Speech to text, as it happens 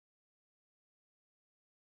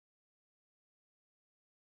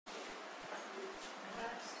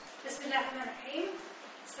Bismillahirrahmanirrahim.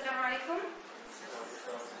 Assalamu alaikum.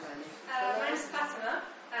 My name is Fatima,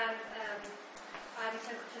 and I'm a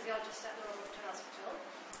clinical physiologist at the Royal Hospital.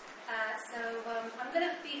 I'm going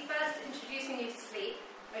to be first introducing you to sleep,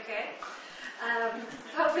 okay?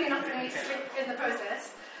 Hopefully you're not going to need to sleep in the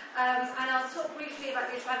process. And I'll talk briefly about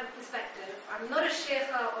the Islamic perspective. I'm not a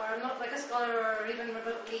sheikha, or I'm not like a scholar, or even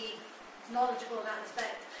remotely knowledgeable in that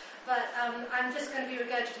respect. But I'm just going to be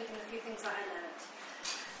regurgitating a few things that I learned.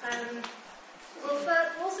 We'll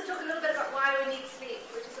also talk a little bit about why we need sleep,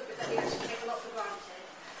 which is something that we actually take a lot for granted.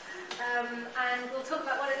 And we'll talk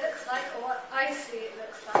about what it looks like, or what I see it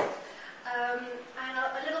looks like. And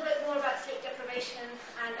a little bit more about sleep deprivation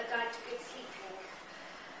and a guide to good sleeping.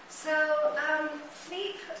 So,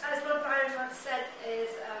 sleep, as Rob Byron once said, is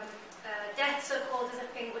death, so-called, is a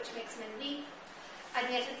thing which makes men weep, and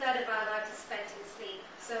yet a third of our lives is spent in sleep.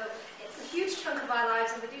 So it's a huge chunk of our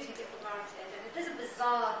lives, and we do take it for granted, and it is a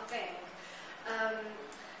bizarre thing.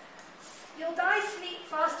 You'll die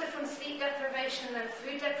faster from sleep deprivation than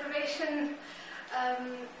food deprivation,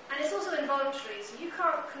 and it's also involuntary, so you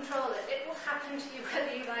can't control it. It will happen to you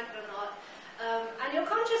whether you like it or not, and your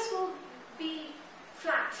conscience will be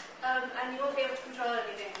flat, and you won't be able to control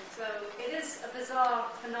anything. So it is a bizarre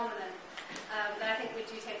phenomenon that I think we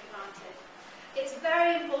do take for granted. It's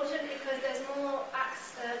very important because there's more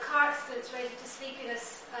car accidents related to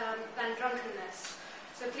sleepiness than drunkenness.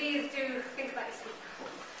 So please do think about your sleep.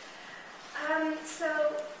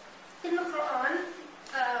 So in the Quran,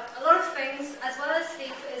 a lot of things, as well as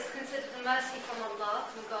sleep, is considered a mercy from Allah,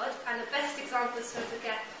 from God, and the best example is Surah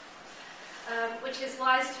Al-Kahf, which is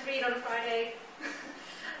wise to read on Friday.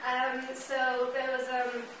 So there was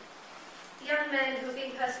young men who were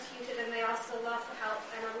being persecuted, and they asked Allah for help,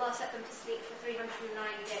 and Allah set them to sleep for 309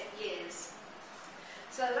 years.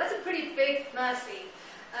 So that's a pretty big mercy.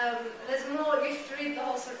 There's more. You have to read the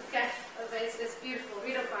whole Surah Al-Kahf. It's beautiful.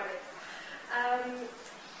 Read about it.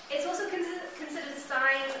 It's also considered a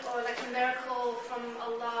sign or like a miracle from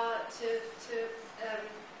Allah to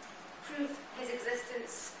prove His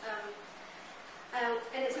existence.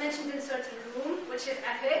 And it's mentioned in Surah Al-Rum, which is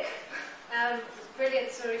epic. It's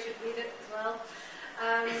brilliant, so you should read it as well.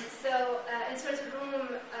 In Surah Al-Rum,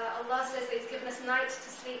 Allah says that He's given us night to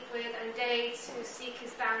sleep with and day to seek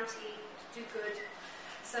His bounty, to do good.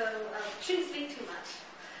 So shouldn't sleep too much.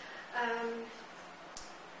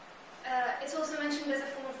 It's also mentioned as a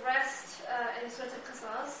form of rest in Surah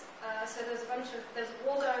Al-Qasas. So there was a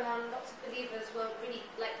war going on. Lots of believers were really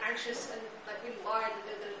anxious and really worried that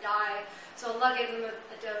they were going to die. So Allah gave them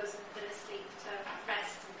a doze and a bit of sleep to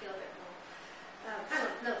rest and feel a bit more. Hang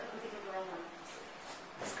on, no, I'm thinking of the wrong one.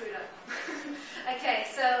 I screwed up. Okay,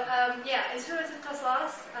 so in Surah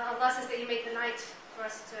Al-Qasas, Allah says that He made the night for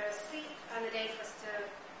us to sleep and the day for us to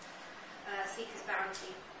seek His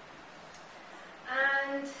bounty.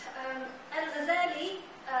 And Al-Ghazali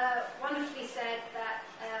wonderfully said that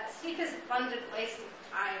sleep is abundant waste of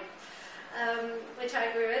time, which I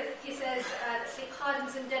agree with. He says that sleep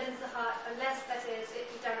hardens and deadens the heart unless, that is, it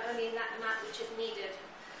be done only in that amount which is needed.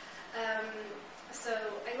 So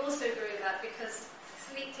I also agree with that because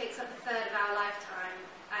sleep takes up a third of our lifetime,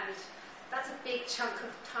 and that's a big chunk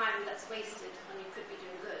of time that's wasted when you could be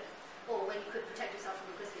doing good, or when you could protect yourself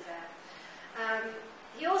from a grizzly bear.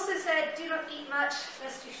 He also said, do not eat much,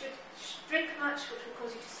 lest you should drink much, which will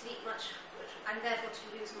cause you to sleep much, and therefore to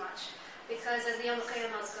lose much. Because as the Yom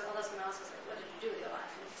Qiyamah, Allah's going to ask us, what did you do with your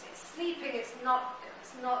life? And he says, sleeping, it's not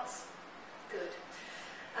good.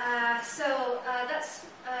 That's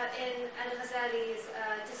in Al-Ghazali's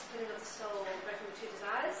Disciplining of the Soul, Breaking the Two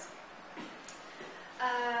Desires.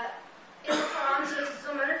 In the Quran, Surah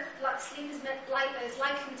Zumar, sleep is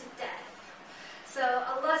likened to death. So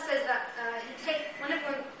Allah says that He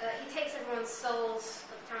takes everyone's souls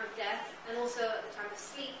at the time of death and also at the time of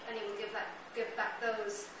sleep, and He will give back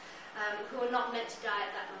those who are not meant to die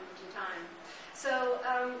at that moment in time. So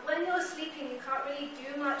when you're sleeping, you can't really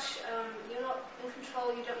do much. You're not in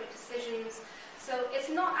control. You don't make decisions. So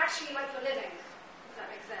it's not actually like you're living, if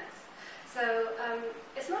that makes sense. So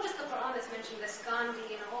it's not just the Quran that's mentioned. There's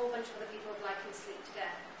Gandhi and a whole bunch of other people who liken sleep to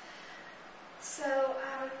death. So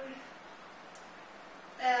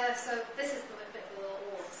this is the bit of the war.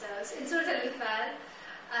 So in Surah Al-Anfal,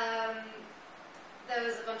 there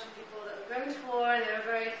was a bunch of people that were going to war and they were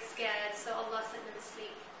very scared, so Allah sent them to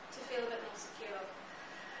sleep to feel a bit more secure.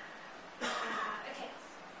 Okay.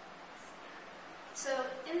 So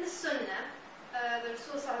in the Sunnah, the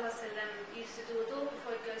Rasul used to do wudu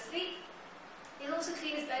before he'd go to sleep. He'd also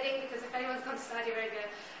clean his bedding because if anyone's gone to Saudi Arabia,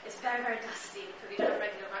 it's very, very dusty because we don't have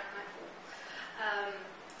regular nightfall.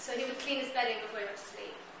 So he would clean his bedding before he went to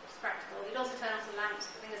sleep, which is practical. He'd also turn off the lamps,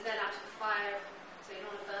 but the thing is they're allowed to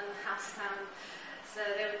so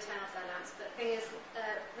they would turn off their lamps. But the thing is,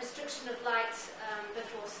 restriction of light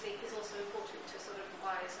before sleep is also important to sort of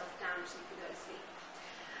wire yourself down so you can go to sleep.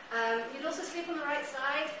 You'd also sleep on the right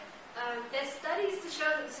side. There's studies to show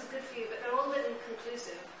that this is good for you, but they're all a bit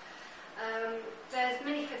inconclusive. There's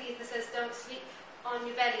many hadith that says don't sleep on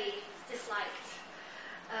your belly, it's disliked.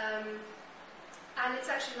 And it's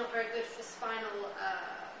actually not very good for spinal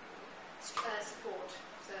support,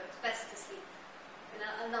 so it's best to sleep in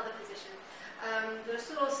another position. The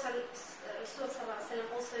Rasul also used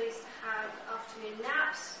to have afternoon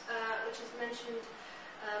naps, which is mentioned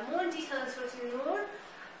more in detail in Surah An-Nur.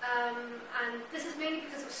 And this is mainly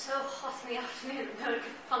because it was so hot in the afternoon that no one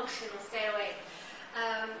could function or stay awake.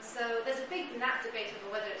 So there's a big nap debate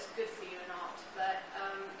over whether it's good for you or not, but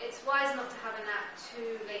it's wise not to have a nap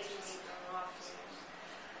too late in the evening or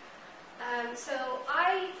afternoon. So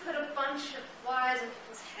I put a bunch of wires on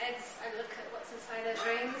people's heads and look at what's inside their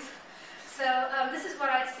brains. So this is what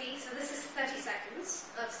I see. So this is 30 seconds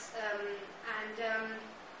of,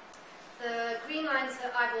 the green lines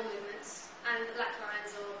are eyeball movements, and the black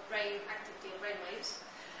lines are brain activity or brain waves.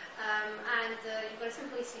 You've got a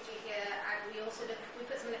simple ECG here, and we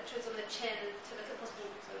put some electrodes on the chin to look at possible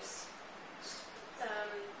sort of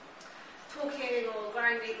talking or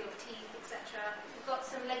grinding of teeth, etc. We've got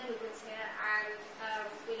some leg movements here, and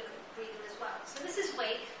we look at breathing as well. So this is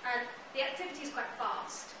wake, and the activity is quite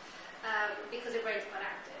fast because your brain's quite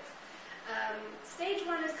active. Stage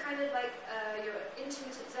one is kind of like your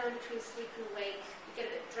intermittent zone between sleep and wake. You get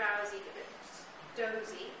a bit drowsy, you get a bit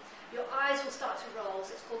dozy. Your eyes will start to roll,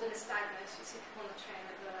 so it's called an nystagmus. You see people on the train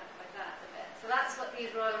that go like that a bit. So that's what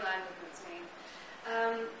these rolling line movements mean.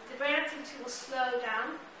 The brain activity will slow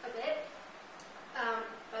down a bit,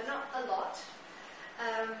 but not a lot.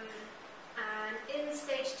 And in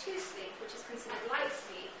stage 2 sleep, which is considered light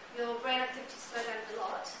sleep, your brain activity slows down a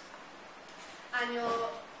lot, and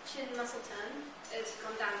your chin muscle turn has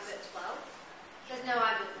gone down a bit as well. There's no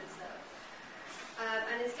eye movements though.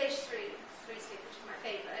 And in stage 3 sleep, which is my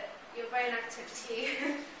favourite, your brain activity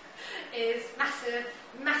is massive,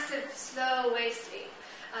 slow wave sleep.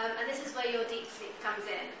 And this is where your deep sleep comes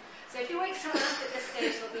in. So if you wake someone up at this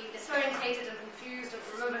stage, they'll be disorientated and confused and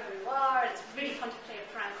remember who you are, and it's really fun to play a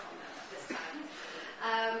prank on them at this time.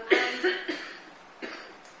 And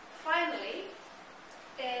finally,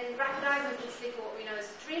 in rapid eye movement sleep, or what we know as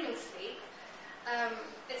dreaming sleep,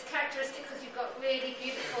 it's characteristic because you've got really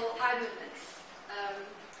beautiful eye movements.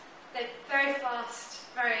 They're very fast,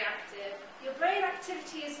 very active. Your brain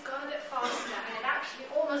activity has gone a bit faster, and it actually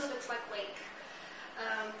almost looks like wake.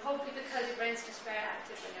 Probably because your brain's just very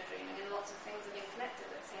active when you're dreaming, and lots of things are being connected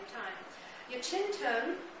at the same time. Your chin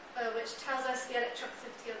tone, which tells us the electrical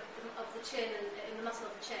activity of the chin and in the muscle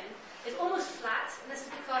of the chin, is almost flat, and this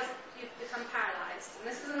is because you've become paralyzed. And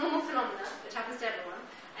this is a normal phenomenon, which happens to everyone,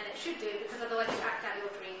 and it should do, because otherwise you act out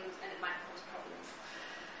your dreams, and it might cause problems.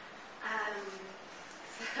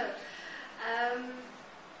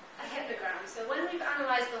 A hypnogram. So when we've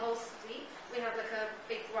analysed the whole sleep, we have like a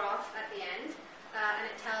big graph at the end, and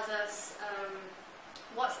it tells us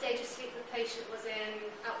what stage of sleep the patient was in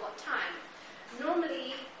at what time.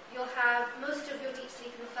 Normally, you'll have most of your deep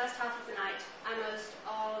sleep in the first half of the night, and most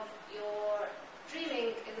of your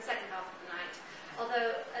dreaming in the second half of the night.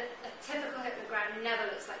 Although a typical hypnogram never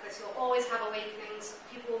looks like this. You'll always have awakenings.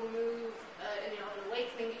 People will move, and you'll have an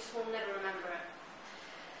awakening, you just will never remember it.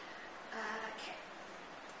 Okay.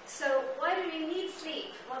 So why do we need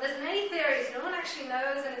sleep? Well, there's many theories. No one actually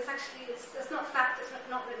knows, and it's not fact. It's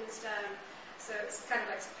not written in stone. So it's kind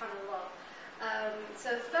of like subhanAllah.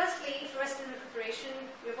 So firstly, for rest and recuperation,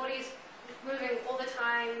 your body's moving all the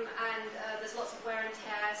time, and there's lots of wear and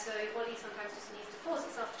tear. So your body sometimes just needs to force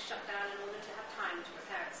itself to shut down in order to have time to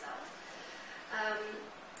repair itself.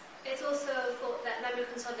 It's also thought that memory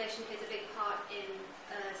consolidation plays a big part in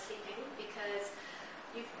sleeping, because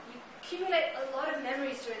you accumulate a lot of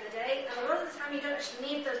memories during the day, and a lot of the time you don't actually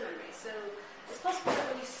need those memories. So it's possible that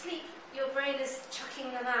when you sleep, your brain is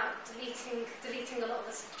chucking them out, deleting a lot of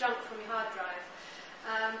this junk from your hard drive.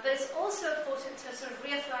 But it's also important to sort of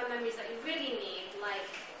reaffirm memories that you really need,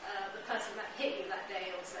 like the person that hit you that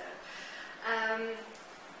day or so.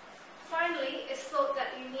 Finally, it's thought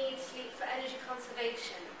that you need sleep for energy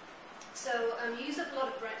conservation. So you use up a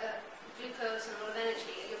lot of glucose and a lot of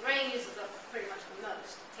energy. Your brain uses up pretty much the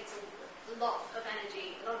most. It takes a lot of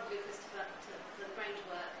energy, a lot of glucose for the brain to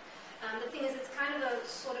work. The thing is, it's kind of a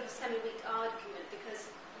sort of a semi-weak argument,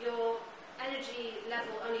 because your energy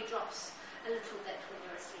level only drops a little bit when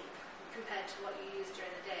you're asleep compared to what you use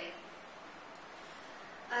during the day.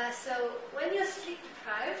 So when you're sleep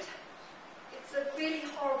deprived, it's a really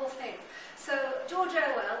horrible thing. So George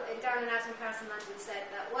Orwell, in Down and Out in Paris and London, said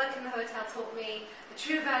that work in the hotel taught me the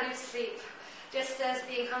true value of sleep, just as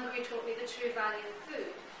being hungry taught me the true value of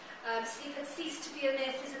food. Sleep had ceased to be a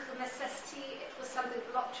mere physical necessity. It was something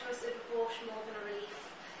voluptuous that brought more than a relief.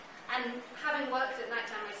 And having worked at night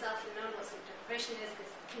time myself and known what sleep deprivation is,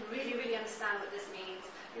 you can really, really understand what this means.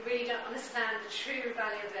 You really don't understand the true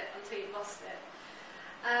value of it until you've lost it.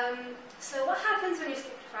 So what happens when you're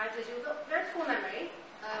sleep deprived is you've got very poor memory.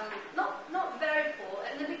 Not very poor.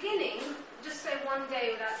 In the beginning, just say one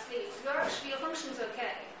day without sleep, your function's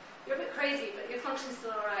okay. You're a bit crazy, but your function's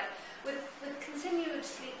still alright. With continued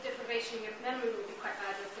sleep deprivation, your memory will be quite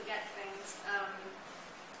bad. You'll forget things,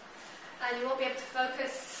 and you won't be able to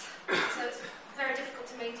focus. So it's very difficult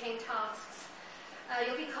to maintain tasks.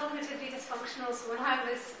 You'll be cognitively dysfunctional. So when I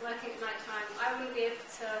was working at night time, I wouldn't be able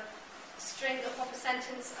to string a proper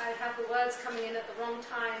sentence. I'd have the words coming in at the wrong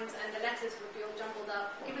times and the letters would be all jumbled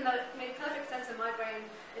up. Even though it made perfect sense in my brain,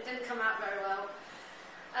 it didn't come out very well.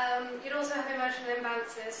 You'd also have emotional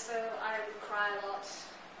imbalances, so I would cry a lot.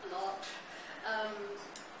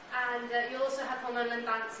 And you also have hormonal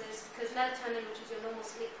imbalances because melatonin, which is your normal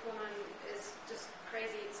sleep hormone, is just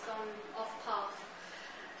crazy. It's gone off path.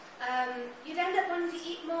 You'd end up wanting to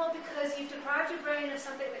eat more because you've deprived your brain of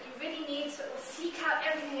something that you really need, so it will seek out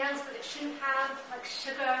everything else that it shouldn't have, like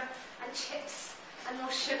sugar and chips and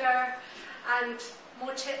more sugar and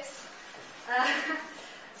more chips.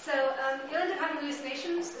 So you'll end up having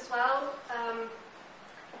hallucinations as well,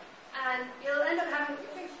 and you'll end up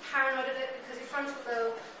being paranoid of it because your frontal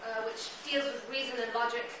lobe, which deals with reason and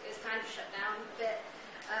logic, is kind of shut down a bit,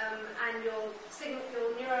 and your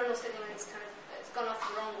neuronal signaling is kind of gone off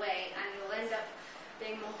the wrong way, and you'll end up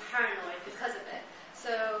being more paranoid because of it.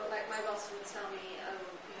 So, like my boss would tell me,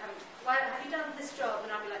 have you done this job?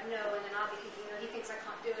 And I'll be like, no, and then I'll be thinking, he thinks I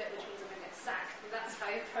can't do it, which means I'm going to get sacked. And that's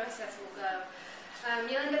how your process will go.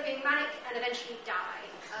 You'll end up being manic and eventually die.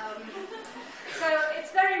 So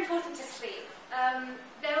it's very important to sleep.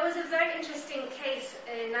 There was a very interesting case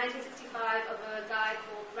in 1965 of a guy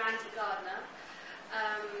called Randy Gardner,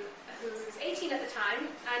 who was 18 at the time,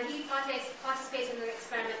 and he participated in an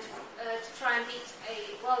experiment to try and beat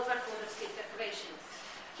a world record of sleep deprivation.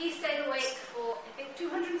 He stayed awake for, I think,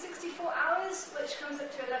 264 hours, which comes up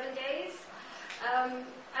to 11 days.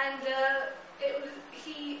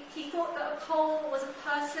 He thought that a pole was a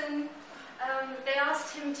person. They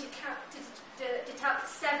asked him to deduct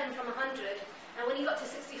 7 from 100, and when he got to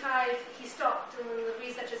 65, he stopped, and when the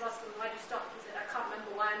researchers asked him, why did you stop? He said, I can't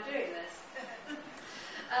remember why I'm doing this.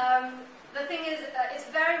 The thing is, it's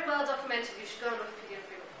very well documented. You should go on Wikipedia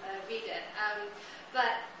and read it.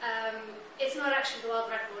 But it's not actually the world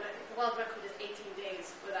record. I think the world record is 18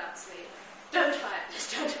 days without sleep. Don't try it.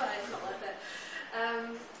 Just don't try it. It's not worth it.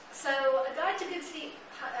 So a guide to good sleep,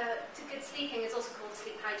 to good sleeping is also called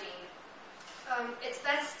sleep hygiene. It's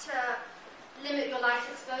best to limit your light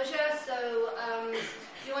exposure. So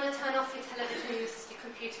you want to turn off your televisions, your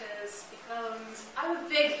computers, your phones. I'm a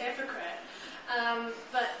big hypocrite.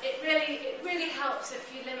 But it really helps if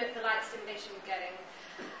you limit the light stimulation you're getting.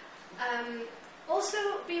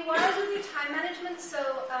 Also, be wise with your time management. So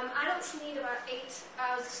adults need about 8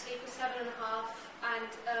 hours of sleep, or 7.5,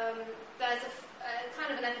 and there's a kind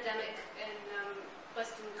of an epidemic in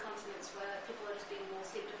Western continents where people are just being more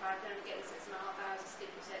sleep deprived. They're only getting 6.5 hours of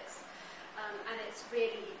sleep or 6, and it's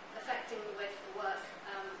really affecting the way people work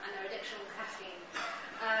and their addiction to caffeine.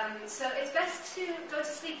 So it's best to go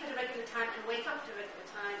to sleep at a regular time and wake up at a regular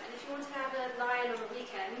time. And if you want to have a lie-in on the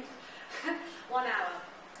weekend, 1 hour.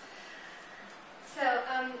 So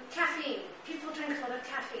caffeine. People drink a lot of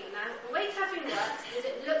caffeine. Now, the way caffeine works is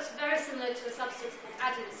it looks very similar to a substance called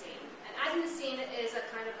adenosine. And adenosine is a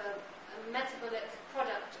kind of a metabolic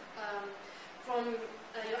product from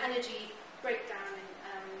your energy breakdown.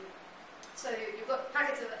 So you've got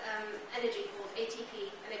packets of energy called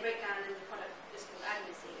ATP, and they break down, and the product is called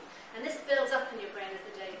adenosine. And this builds up in your brain as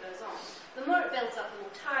the day goes on. The more it builds up, the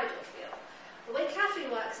more tired you'll feel. The way caffeine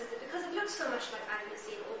works is that because it looks so much like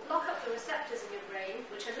adenosine, it will block up the receptors in your brain,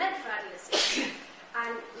 which are meant for adenosine,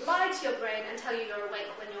 and lie to your brain and tell you you're awake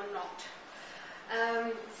when you're not.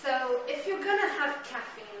 So if you're going to have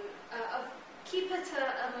caffeine, keep it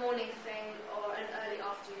a morning thing or an early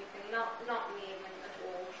afternoon thing, not in the evening at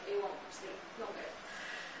all. You won't sleep, not good.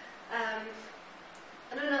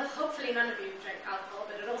 I don't know, hopefully none of you drink alcohol,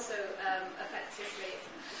 but it also affects your sleep.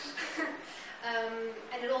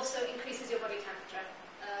 And it also increases your body temperature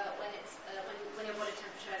when your body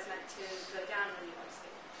temperature is meant to go down when you want to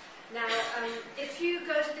sleep. Now, if you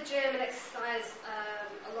go to the gym and exercise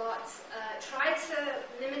a lot, try to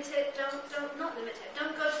limit it. Don't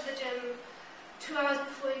go to the gym 2 hours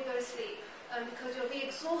before you go to sleep. because you'll be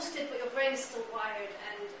exhausted, but your brain is still wired,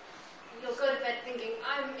 and you'll go to bed thinking,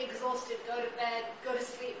 I'm exhausted, go to bed, go to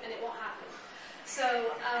sleep, and it won't happen.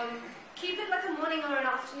 So keep it like a morning or an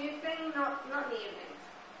afternoon thing, not in the evening.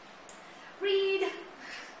 Read,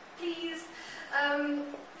 please,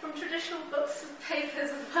 from traditional books with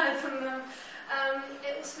papers with words on them.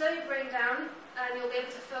 It will slow your brain down, and you'll be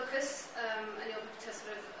able to focus, and you'll be able to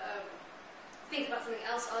sort of think about something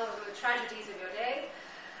else other than the tragedies of your day.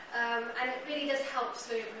 And it really does help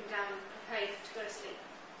slow your brain down, prepare you to go to sleep.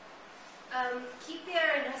 Keep the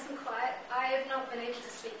area nice and quiet. I have not been able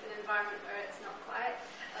to sleep in an environment where it's not quiet.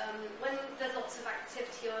 When there's lots of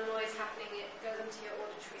activity or noise happening, it goes into your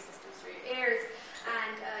auditory system through your ears,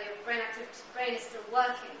 and your brain is still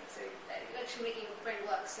working, so you're actually making your brain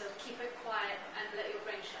work, so keep it quiet and let your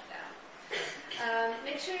brain shut down.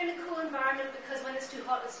 Make sure you're in a cool environment, because when it's too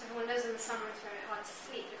hot, as everyone knows, in the summer it's very hard to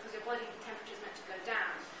sleep because your body temperature is meant to go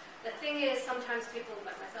down. The thing is, sometimes people,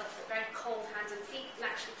 like myself, have very cold hands and feet, and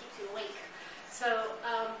actually keeps you awake. So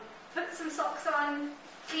put some socks on,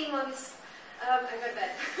 clean ones, and go to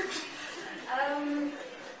bed.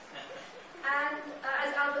 And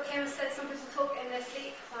as Albert Camus said, some people talk in their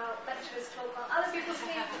sleep while lecturers talk while other people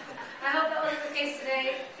sleep. I hope that wasn't the case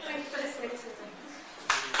today. Thank you for listening to me.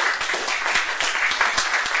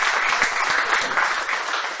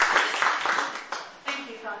 Thank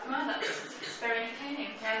you, Fatima. That was very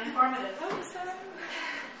entertaining and informative.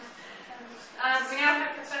 We now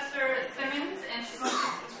have Professor Simmons, and she's going to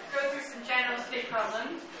go through some general sleep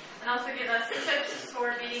problems and also give us tips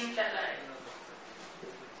for beating jet lag.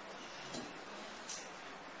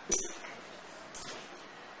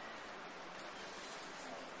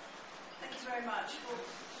 Thank you very much. Well,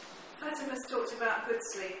 Fatima's talked about good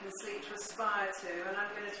sleep and sleep to aspire to, and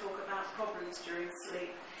I'm going to talk about problems during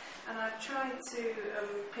sleep. And I've tried to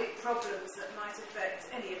pick problems that might affect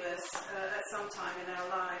any of us at some time in our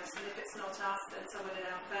lives. And if it's not us, then someone in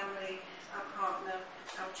our family, our partner,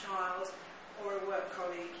 our child, or a work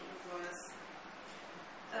colleague, even worse.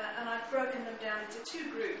 And I've broken them down into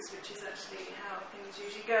two groups, which is actually how things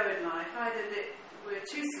usually go in life. Either that we're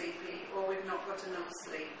too sleepy or we've not got enough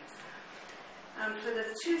sleep. And for the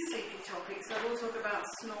two sleepy topics, I will talk about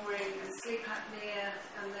snoring and sleep apnea,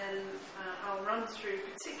 and then I'll run through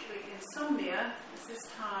particularly insomnia, this is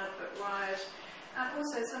tired but wired, and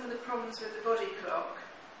also some of the problems with the body clock.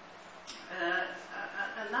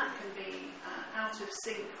 And that can be out of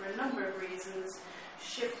sync for a number of reasons.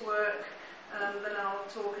 Shift work, then I'll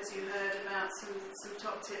talk, as you heard, about some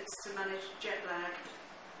top tips to manage jet lag.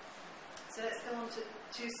 So let's go on to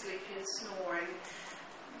too sleepy and snoring.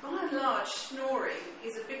 By and large, snoring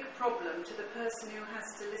is a big problem to the person who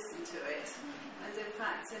has to listen to it. And in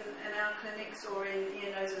fact, in our clinics or in ear,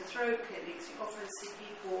 nose and throat clinics, you often see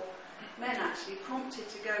people, men actually, prompted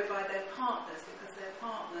to go by their partners because their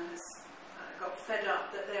partner has got fed up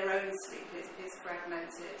that their own sleep is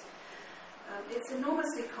fragmented. It's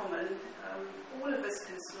enormously common. All of us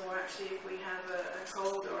can snore, actually, if we have a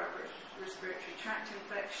cold or upper respiratory tract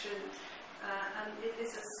infection. And it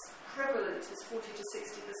is as prevalent as 40 to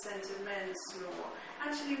 60% of men snore.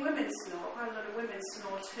 Actually, women snore. Quite a lot of women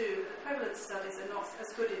snore too. The prevalent studies are not as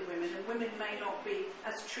good in women, and women may not be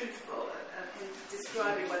as truthful in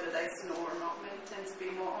describing whether they snore or not. Men tend to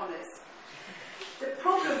be more honest. The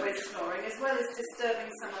problem with snoring, as well as disturbing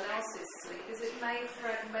someone else's sleep, is it may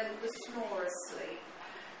fragment the snorer's sleep.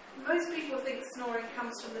 Most people think snoring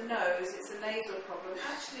comes from the nose, it's a nasal problem.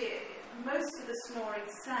 Actually, most of the snoring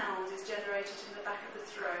sound is generated in the back of the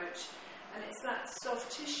throat, and it's that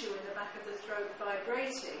soft tissue in the back of the throat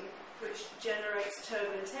vibrating which generates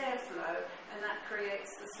turbulent airflow, and that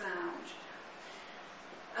creates the sound.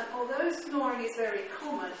 And although snoring is very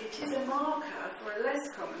common, it is a marker for a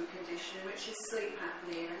less common condition, which is sleep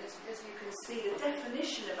apnea. And as you can see, the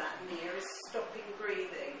definition of apnea is stopping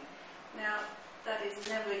breathing. Now, that is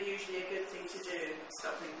never usually a good thing to do,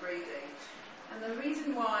 stopping breathing. And the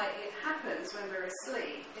reason why it happens when we're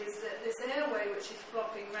asleep is that this airway which is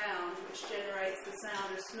flopping round, which generates the sound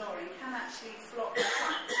of snoring, can actually flop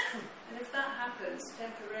shut. And if that happens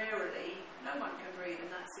temporarily, no one can breathe in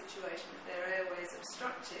that situation if their airway is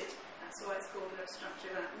obstructed. That's why it's called an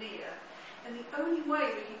obstructive apnea. And the only way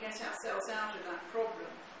we can get ourselves out of that problem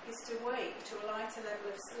is to wake to a lighter level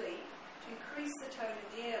of sleep, to increase the tone in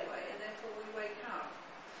the airway, and therefore we wake up.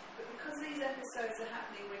 But because these episodes are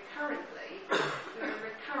happening recurrently, there are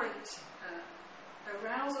recurrent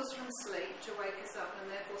arousals from sleep to wake us up,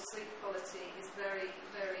 and therefore sleep quality is very,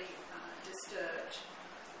 very disturbed.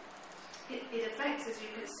 It affects, as you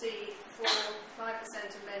can see, 5%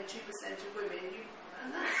 of men, 2% of women,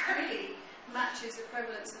 and that's really matches the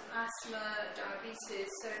prevalence of asthma, diabetes,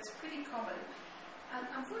 so it's pretty common. And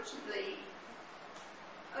unfortunately,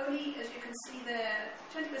 only, as you can see there,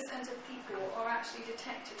 20% of people are actually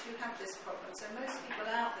detected who have this problem. So most people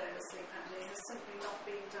out there with sleep apnea are simply not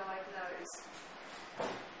being diagnosed.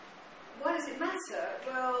 Why does it matter?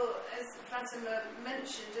 Well, as Fatima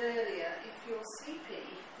mentioned earlier, if you're sleepy,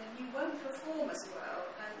 then you won't perform as well.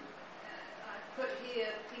 And I've put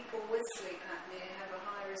here people with sleep apnea have a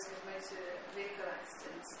high risk of motor vehicle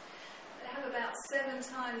accidents. They have about 7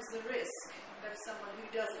 times the risk of someone who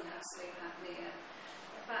doesn't have sleep apnea.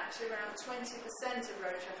 In fact, around 20% of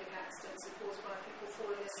road traffic accidents are caused by people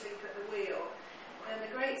falling asleep at the wheel. And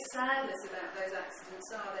the great sadness about those accidents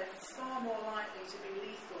are they're far more likely to be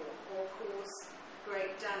lethal or cause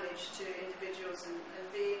great damage to individuals and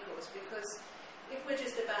vehicles, because if we're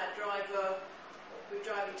just a bad driver, we're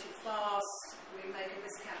driving too fast, we make a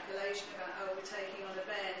miscalculation about, oh, we're taking on a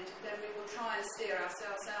bend, then we will try and steer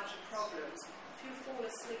ourselves out of problems. If you fall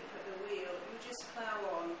asleep at the wheel, you just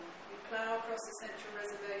plough on. You plough across the central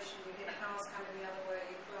reservation, you hit cars coming the other way,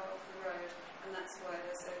 you plough off the road, and that's why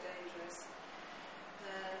they're so dangerous.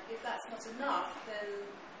 If that's not enough, then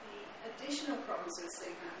the additional problems with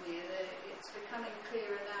sleep apnea, it's becoming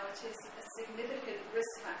clearer now, it is a significant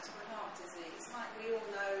risk factor for heart disease. Like we all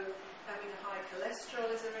know, having a high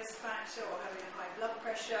cholesterol is a risk factor, or having a high blood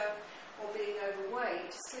pressure, or being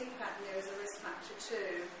overweight. Sleep apnea is a risk factor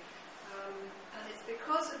too. And it's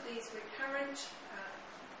because of these recurrent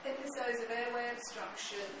episodes of airway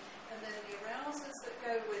obstruction and then the arousals that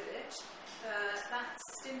go with it, that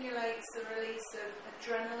stimulates the release of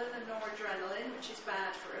adrenaline and noradrenaline, which is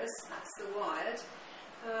bad for us, that's the wired.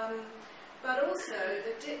 But also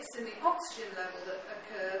the dips in the oxygen level that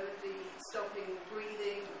occur with the stopping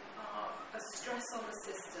breathing are a stress on the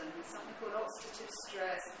system, something called oxidative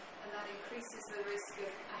stress, and that increases the risk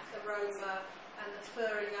of atheroma and the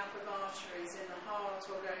furring up of arteries in the heart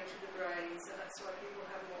or going to the brain, so that's why people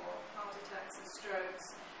have more heart attacks and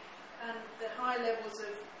strokes. And the high levels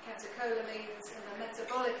of catecholamines and the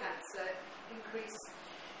metabolic upset increase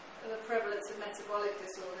the prevalence of metabolic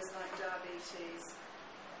disorders like diabetes.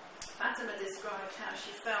 Fatima described how she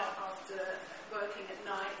felt after working at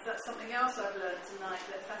night. That's something else I've learned tonight,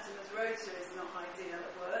 that Fatima's rota is not ideal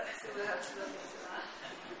at work, so we'll have to look into that.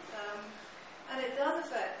 And it does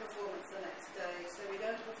affect performance the next day, so we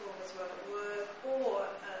don't perform as well at work, or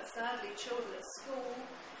sadly children at school.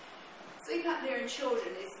 Sleep apnea in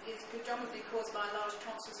children is predominantly caused by large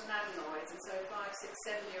tonsils and adenoids, and so 5, 6,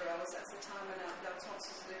 7-year-olds, that's the time when their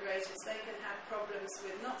tonsils are the greatest, they can have problems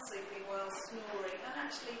with not sleeping well, snoring, and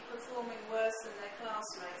actually performing worse than their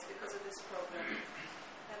classmates because of this problem.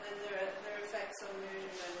 And then there are effects on mood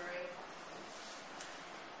and memory.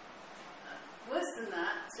 Worse than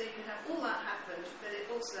that, so you can have all that happen, but it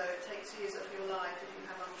also takes years of your life if you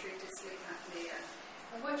have untreated sleep apnea.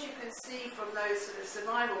 And what you can see from those sort of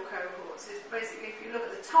survival cohorts is basically, if you look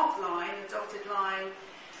at the top line, the dotted line,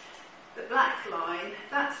 the black line,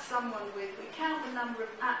 that's someone with, we count the number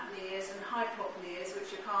of apneas and hypopneas,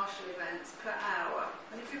 which are partial events, per hour.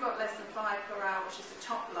 And if you've got less than 5 per hour, which is the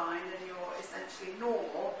top line, then you're essentially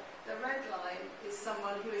normal. The red line is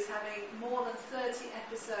someone who is having more than 30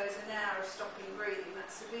 episodes an hour of stopping breathing,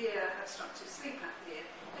 that's severe obstructive sleep apnea.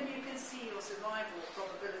 And you can see your survival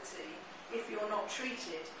probability, if you're not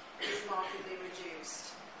treated, is markedly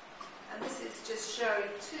reduced. And this is just showing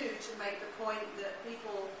too, to make the point that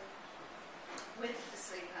people with the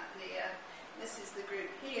sleep apnea, this is the group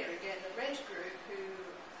here again, the red group, who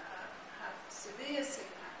have severe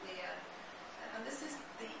sleep apnea, and this is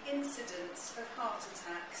the incidence of heart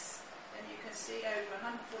attacks, and you can see over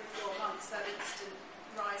 144 months that incidence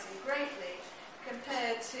rising greatly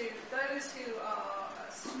compared to those who are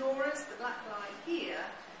snorers, the black line here.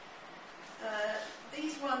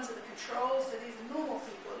 These ones are the controls, so these are normal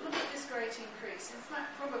people. Look at this great increase. In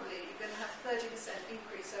fact, probably you're going to have 30%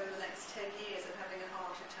 increase over the next 10 years of having a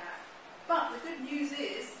heart attack. But the good news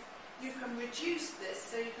is you can reduce this,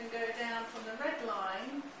 so you can go down from the red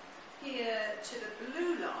line here to the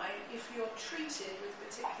blue line if you're treated with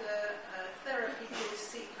particular therapy called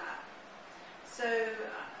CPAP. So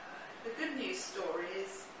the good news story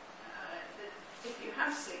is that if you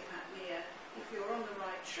have sleep apnea, if you're on the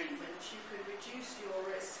right treatment, you could reduce your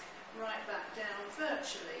risk right back down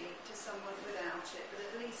virtually to someone without it, but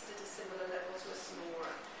at least at a similar level to a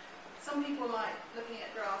snorer. Some people like looking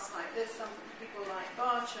at graphs like this, some people like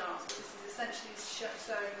bar charts, but this is essentially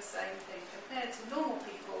showing the same thing. Compared to normal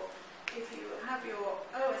people, if you have your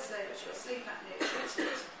OSA, which your sleep apnea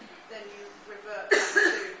treated, then you revert back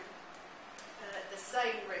to the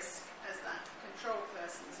same risk as that control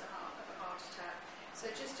person's of a heart attack. So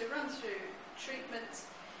just to run through treatment,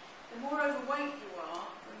 the more overweight you are,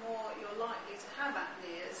 the more you're likely to have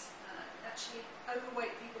apneas. Actually,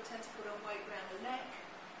 overweight people tend to put on weight around the neck,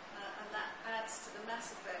 and that adds to the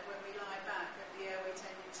mass effect when we lie back of the airway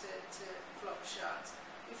tending to flop shut.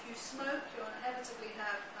 If you smoke, you'll inevitably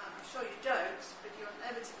have, I'm sure you don't, but you'll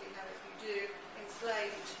inevitably have, if you do,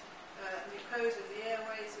 inflamed mucosa of the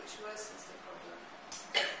airways, which worsens the problem.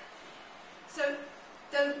 So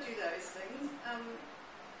don't do those things.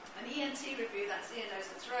 An ENT review, that's ear, nose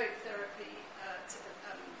and throat therapy,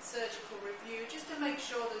 surgical review, just to make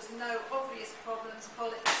sure there's no obvious problems,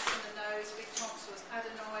 polyps in the nose, big tonsils,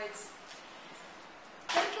 adenoids.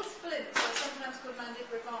 Dental splints, or sometimes called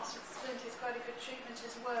mandibular advancement splint, is quite a good treatment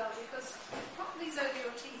as well, because you pop these over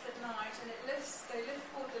your teeth at night and they lift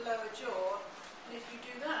forward the lower jaw, and if you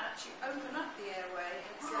do that, you open up the airway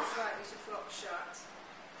and it's less likely to flop shut.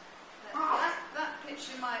 That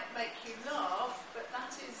picture might make you laugh, but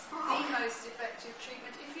that is the most effective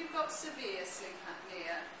treatment if you've got severe sleep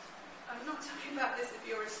apnea. I'm not talking about this if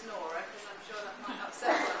you're a snorer, because I'm sure that might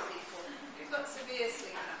upset some people. If you've got severe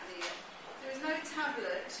sleep apnea, there is no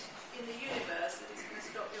tablet in the universe that is going to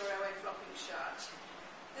stop your airway flopping shut.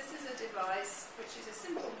 This is a device which is a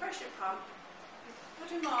simple pressure pump. You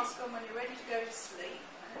put a mask on when you're ready to go to sleep,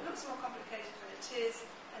 and it looks more complicated than it is.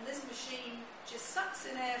 And this machine just sucks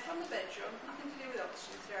in air from the bedroom, nothing to do with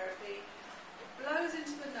oxygen therapy. It blows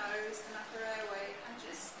into the nose and upper airway and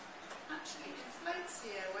just actually inflates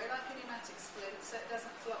the airway like a pneumatic splint so it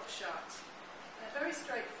doesn't flop shut. Very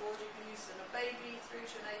straightforward. You can use it on a baby through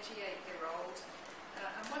to an 88-year-old.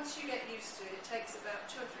 And once you get used to it, it takes about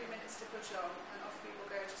 2 or 3 minutes to put on and off people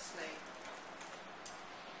go to sleep.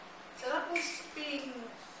 So that was being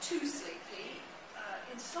too sleepy.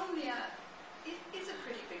 Insomnia is a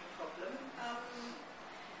pretty big problem.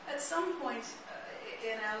 At some point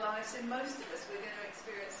in our lives, in most of us, we're going to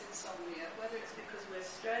experience insomnia, whether it's because we're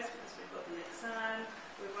stressed, because we've got an exam,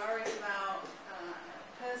 we're worried about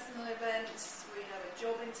personal events, we have a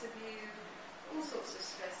job interview, all sorts of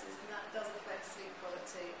stresses, and that does affect sleep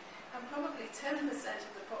quality. And probably 10%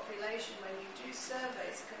 of the population, when you do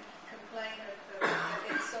surveys, can complain of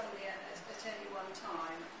insomnia at any one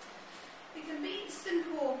time. It can be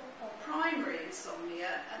simple or primary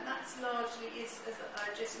insomnia, and that's largely, as I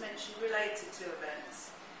just mentioned, related to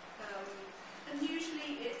events. And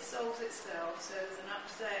usually it solves itself, so there's an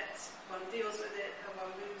upset, one deals with it, and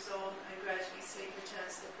one moves on, and gradually sleep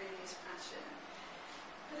returns to the previous pattern.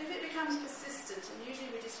 But if it becomes persistent, and usually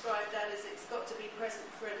we describe that as it's got to be present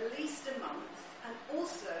for at least a month, and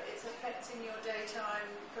also it's affecting your daytime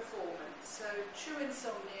performance. So true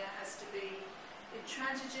insomnia has to be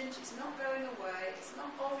intransigent, it's not going away, it's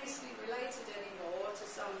not obviously related anymore to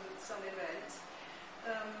some event,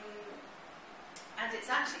 and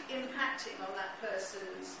it's actually impacting on that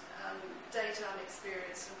person's daytime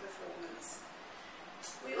experience and performance.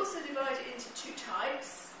 We also divide it into 2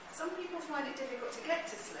 types. Some people find it difficult to get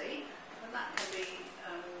to sleep, and that can be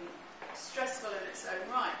stressful in its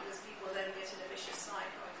own right, because people then get in a vicious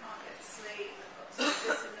cycle. I can't get to sleep, I've got to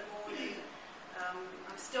do this in the morning,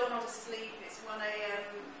 I'm still not asleep, it's 1 a.m.,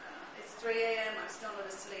 it's 3 a.m., I'm still not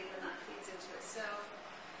asleep, and that feeds into itself.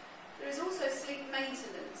 There is also sleep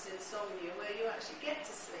maintenance insomnia, where you actually get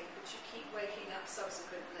to sleep, but you keep waking up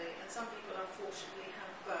subsequently, and some people unfortunately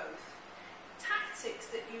have both. Tactics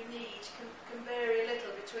that you need can vary a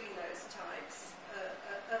little between those types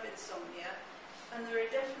of insomnia, and there are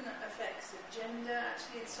definite effects of gender.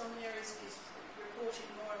 Actually, insomnia is reported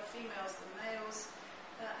more of females than males,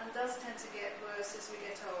 and does tend to get worse as we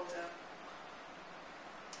get older.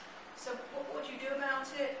 So what do you do about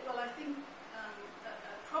it? Well, I think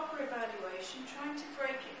a proper evaluation, trying to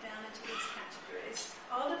break it down into these categories.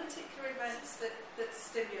 Are there particular events that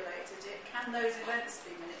stimulated it? Can those events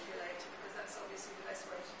be manipulated? Because that's obviously the best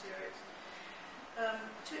way to do it.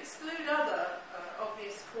 To exclude other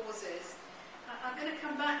obvious causes, I'm going to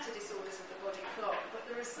come back to disorders of the body clock, but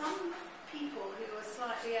there are some people who are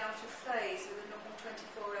slightly out of phase with a normal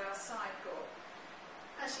 24-hour cycle.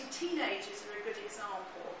 Actually, teenagers are a good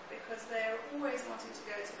example, because they're always wanting to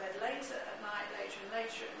go to bed later at night, later and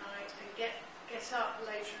later at night, and get up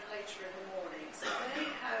later and later in the morning. So they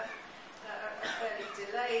have a fairly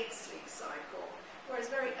delayed sleep cycle, whereas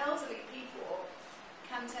very elderly people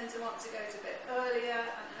can tend to want to go to bed earlier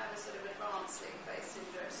and have a sort of advanced sleep phase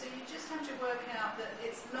syndrome. So you just have to work out that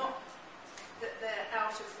it's not that they're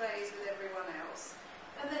out of phase with everyone else.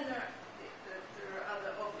 And then there are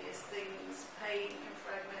other obvious things: pain can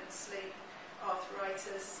fragment sleep,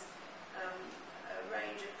 arthritis, a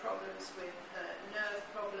range of problems with nerve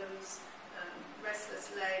problems,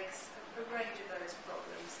 restless legs, a range of those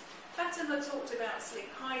problems. Fatima talked about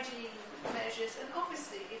sleep hygiene measures, and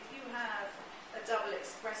obviously if you have a double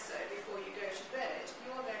espresso before you go to bed,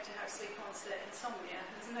 you're going to have sleep onset insomnia.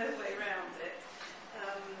 There's no way around it.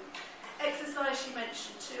 Exercise she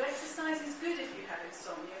mentioned too. Exercise is good if you have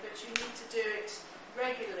insomnia, but you need to do it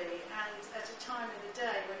regularly and at a time in the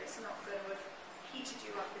day when it's not going to have heated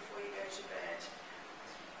you up before you go to bed.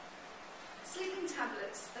 Sleeping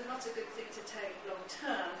tablets are not a good thing to take long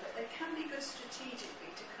term, but they can be good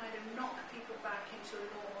strategically to kind of knock people back into a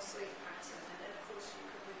normal sleep pattern, and then of course you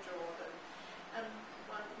can withdraw them. And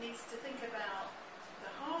one needs to think about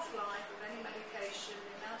the half-life of any medication,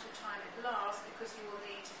 the amount of time it lasts, because you will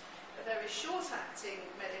need a very short-acting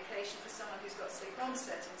medication for someone who's got sleep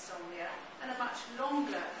onset insomnia, and a much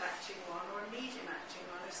longer-acting one or a medium-acting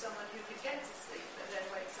one of someone who can get to sleep but then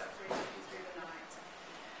wakes up frequently through the night.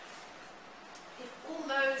 If all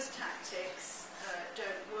those tactics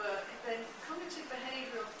don't work, then cognitive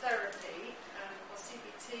behavioural therapy, or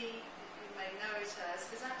CBT, you may know it as,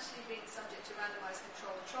 has actually been subject to randomised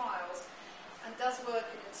controlled trials and does work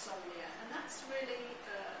in insomnia. And that's really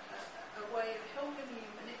a way of helping you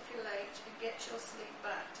manipulate and get your sleep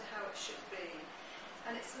back to how it should be.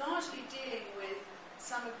 And it's largely dealing with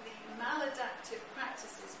some of the maladaptive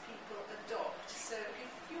practices people adopt. So if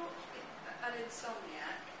you're an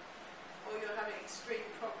insomniac, or you're having extreme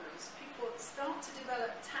problems, people start to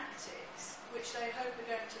develop tactics which they hope are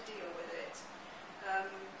going to deal with it.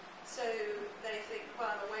 So they think,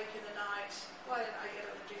 well, I'm awake in the night, why don't I get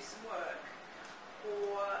up and do some work?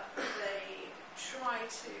 Or they try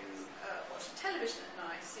to watch television at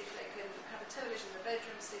night, see if they can have a television in the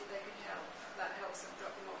bedroom, see if they can help. That helps them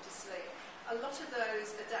drop them off to sleep. A lot of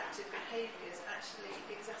those adaptive behaviours actually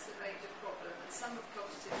exacerbate the problem, and some of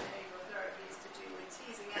cognitive behavioural therapy is to do with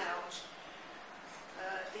teasing out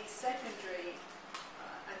these secondary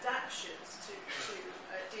adaptations to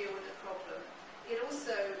deal with the problem. It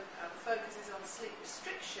also focuses on sleep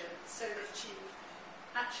restriction so that you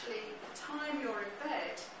actually, the time you're in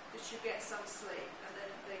bed, that you get some sleep, and then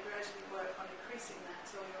they gradually work on increasing that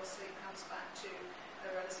till your sleep comes back to a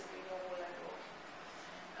relatively normal level.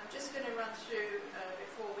 I'm just going to run through,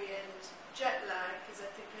 before we end, jet lag, because I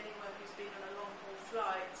think anyone who's been on a long-haul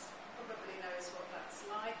flight probably knows what that's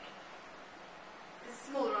like. It's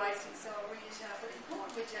small writing, so I'll read it out, but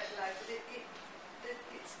important with jet lag, but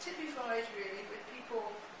it's typified really with people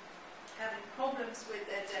having problems with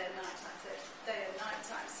their day and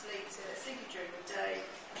nighttime sleep, so they're sleeping during the day,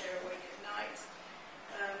 they're awake at night.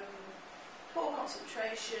 Poor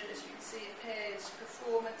concentration, as you can see, impaired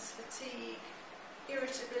performance, fatigue,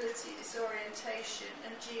 irritability, disorientation,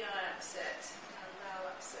 and GI upset, and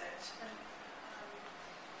bowel upset.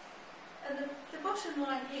 And the bottom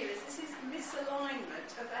line here is this is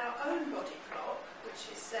misalignment of our own body clock,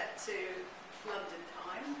 which is set to London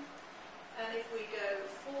time. And if we go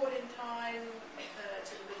forward in time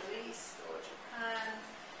to the Middle East or Japan,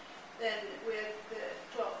 then the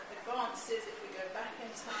clock advances. If we go back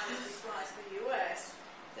in time, if we fly to the US,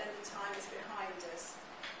 then the time is behind us.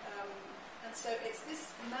 And so it's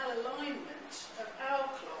this malalignment of our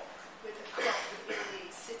clock with the clock in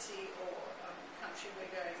the city or country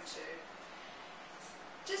we're going to.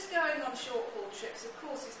 Just going on short-haul trips, of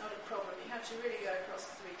course, is not a problem. You have to really go across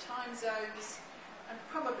the 3 time zones, and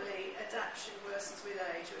probably adaptation worsens with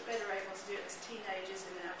age. We're better able to do it as teenagers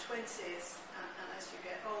in our 20s, and as you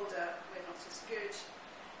get older, we're not as good.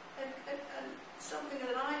 And something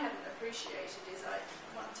that I hadn't appreciated is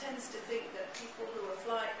one tends to think that people who are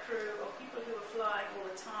flight crew or people who are flying all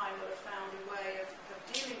the time will have found a way of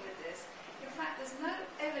dealing with this. In fact, there's no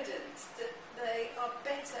evidence that they are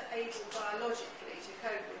better able biologically to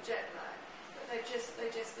cope with jet lag, but they just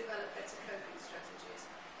develop better coping strategies.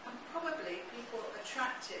 And probably people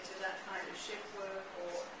attracted to that kind of shift work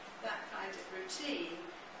or that kind of routine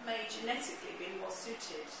may genetically be more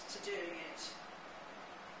suited to doing it.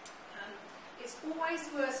 It's always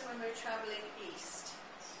worse when we're travelling east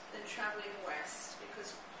than travelling west,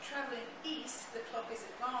 because travelling east, the clock is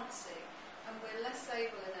advancing, and we're less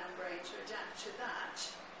able in our brain to adapt to that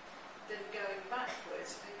than going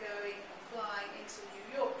backwards and flying into New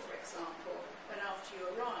York, for example, when after you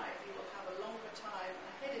arrive, you will have a longer time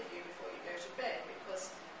ahead of you before you go to bed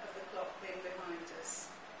because of the clock being behind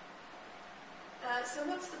us. So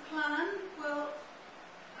what's the plan? Well,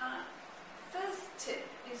 first tip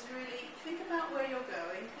is really think about where you're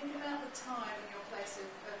going, think about the time and your place of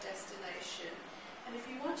destination, and if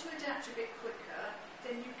you want to adapt a bit quicker,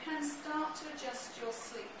 then you can start to adjust your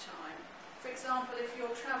sleep time. For example, if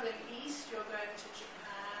you're travelling east, you're going to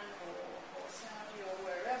Japan or Saudi or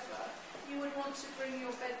wherever, you would want to bring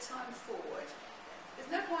your bedtime forward.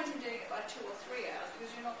 There's no point in doing it by 2 or 3 hours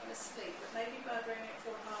because you're not going to sleep, but maybe by bringing it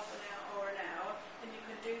for half an hour or an hour, and you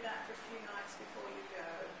can do that for a few nights before you go.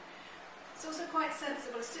 It's also quite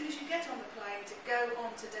sensible, as soon as you get on the plane, to go on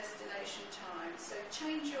to destination time. So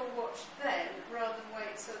change your watch then, rather than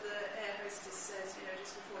wait so the air hostess says,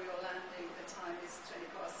 just before you're landing, the time is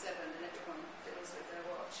 7:20 and everyone fiddles with their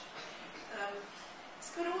watch. It's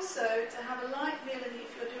good also to have a light meal if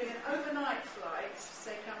you're doing an overnight flight,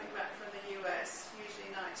 say coming back from the US, usually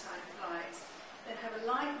nighttime flights, then have a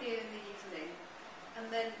light meal in the evening, and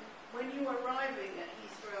then when you're arriving at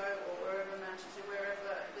Heathrow or wherever Manchester,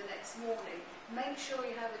 wherever the next morning, make sure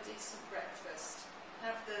you have a decent breakfast.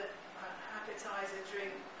 Have the appetizer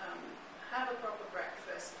drink, have a proper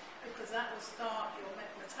breakfast, because that will start your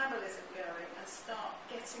metabolism going and start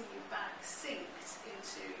getting you back synced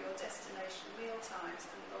into your destination meal times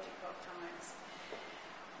and body clock times.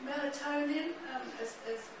 Melatonin, as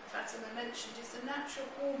Fatima mentioned, is a natural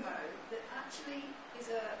hormone that actually is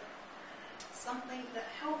something that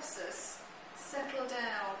helps us settle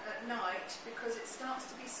down at night because it starts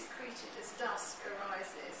to be secreted as dusk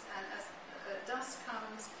arises, and as dusk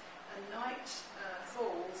comes and night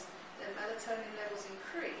falls, then melatonin levels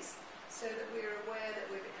increase, so that we're aware that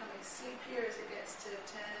we're becoming sleepier as it gets to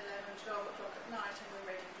 10, 11, 12 o'clock at night and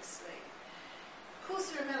we're ready for sleep. Of course,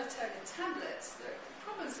 there are melatonin tablets. There are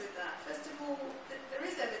problems with that. First of all, there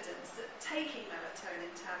is evidence that taking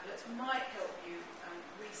melatonin tablets might help you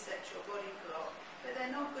reset your body clock, but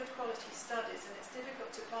they're not good quality studies, and it's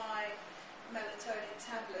difficult to buy melatonin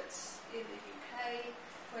tablets in the UK.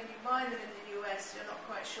 When you buy them in the US, you're not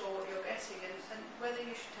quite sure what you're getting, and whether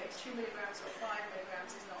you should take 2 milligrams or 5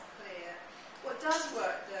 milligrams is not clear. What does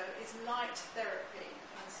work, though, is light therapy,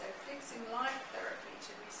 and so fixing light therapy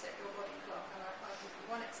to reset your body clock, and I'll give you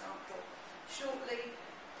one example shortly.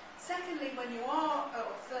 Secondly,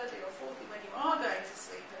 or thirdly or fourthly, when you are going to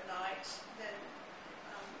sleep at night, then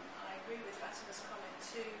I agree with Fatima's comment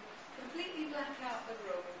to completely black out the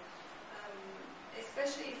room,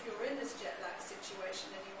 especially if you're in this jet lag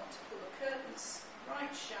situation and you want to pull the curtains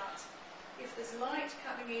right shut. If there's light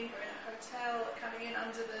coming in, you're in a hotel, coming in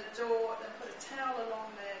under the door, then put a towel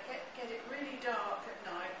along there, get it really dark at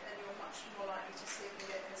night, and you're much more likely to sleep and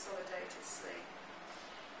get consolidated sleep.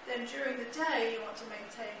 Then during the day, you want to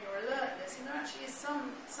maintain your alertness, and there actually is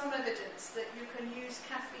some evidence that you can use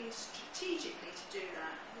caffeine strategically to do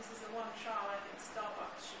that. This is the one trial I think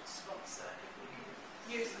Starbucks should sponsor. If we can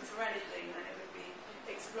use them for anything, then it would be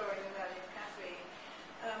exploring the value of caffeine.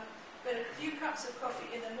 But a few cups of coffee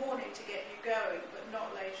in the morning to get you going, but not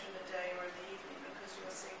later in the day or in the evening because your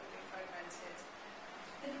sleep will be fragmented.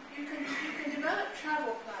 And you can develop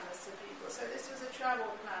travel planners for people. So this was a travel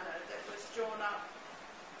planner that was drawn up.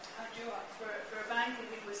 I drew up for a banker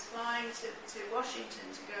who was flying to Washington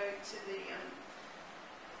to go to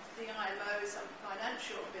the IMO, some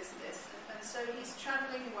financial business, and so he's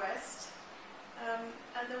travelling west.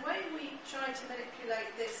 And the way we tried to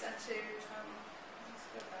manipulate this and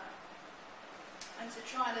to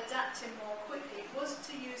try and adapt him more quickly was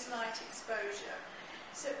to use light exposure.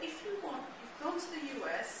 So if you want, you've gone to the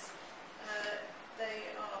US,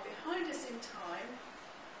 they are behind us in time.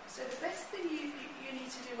 So the best thing you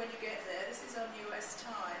need to do when you get there, this is on US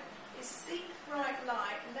time, is seek bright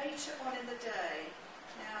light later on in the day.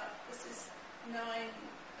 Now, this is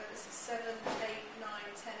 7, 8, 9,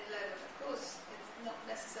 10, 11. Of course, it's not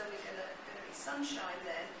necessarily going to be sunshine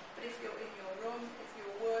then, but if you're in your room, if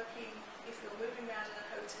you're working, if you're moving around in a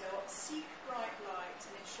hotel, seek bright light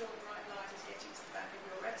and ensure bright light is getting to the back of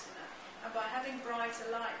your retina. And by having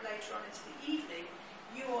brighter light later on into the evening,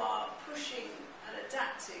 you are pushing and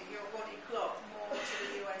adapting your body clock more to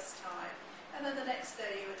the US time. And then the next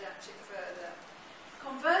day you adapt it further.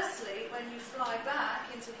 Conversely, when you fly back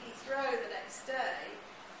into Heathrow the next day,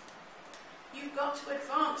 you've got to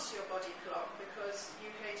advance your body clock because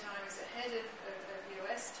UK time is ahead of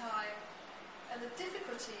US time. And the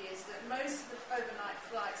difficulty is that most of the overnight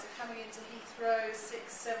flights are coming into Heathrow 6,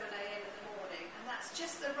 7 a.m. in the morning, and that's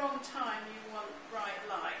just the wrong time you want bright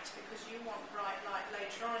light, because you want bright light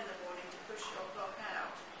later on in the morning to push your clock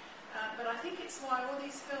out. But I think it's why all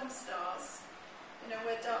these film stars,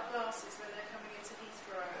 wear dark glasses when they're coming into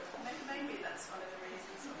Heathrow. Maybe that's one of the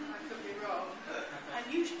reasons. I could be wrong. And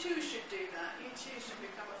you too should do that. You too should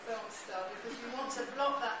become a film star, because you want to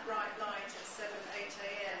block that bright light at 7, 8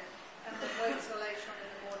 a.m. and then wait till later on in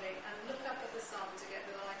the morning and look up at the sun to get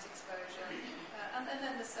the light exposure, and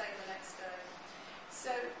then the same the next day. So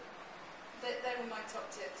they were my top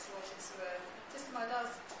tips for what it's worth. Just my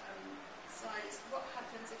last slide is what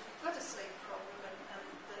happens if you've got a sleep problem and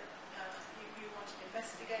that you want it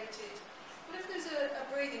investigated. Well, if there's a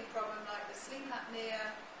breathing problem like the sleep apnea,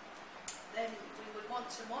 then we would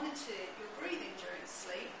want to monitor your breathing during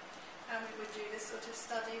sleep, and we would do this sort of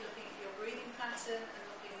study looking at your breathing pattern and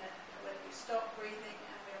looking at whether you stop breathing,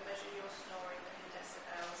 and we'll measure your snoring in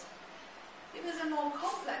decibels. If there's a more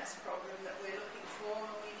complex problem that we're looking for,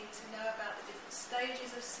 and we need to know about the different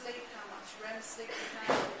stages of sleep, how much REM sleep we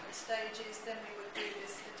have, different stages, then we would do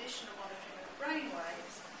this additional monitoring of the brain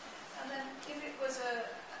waves. And then if it was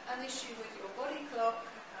an issue with your body clock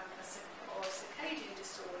or a circadian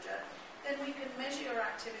disorder, then we can measure your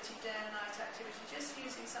activity, day and night activity, just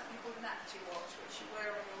using something called an ActiWatch, which you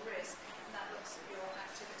wear on your wrist, and that looks at your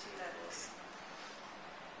activity levels.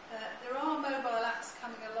 There are mobile apps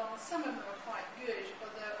coming along. Some of them are quite good,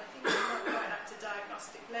 although I think they're not quite up to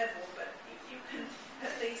diagnostic level, but you can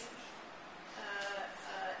at least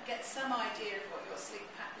get some idea of what your sleep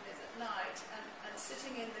pattern is at night. And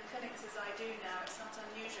sitting in the clinics as I do now, it's not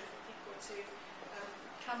unusual for people to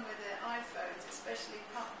come with their iPhones, especially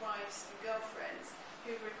wives and girlfriends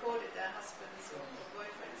who recorded their husbands or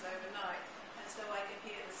boyfriends overnight, and so I can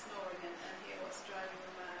hear the snoring and hear what's driving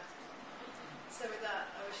them mad. So with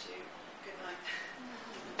that, I wish you good night.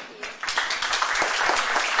 Thank you.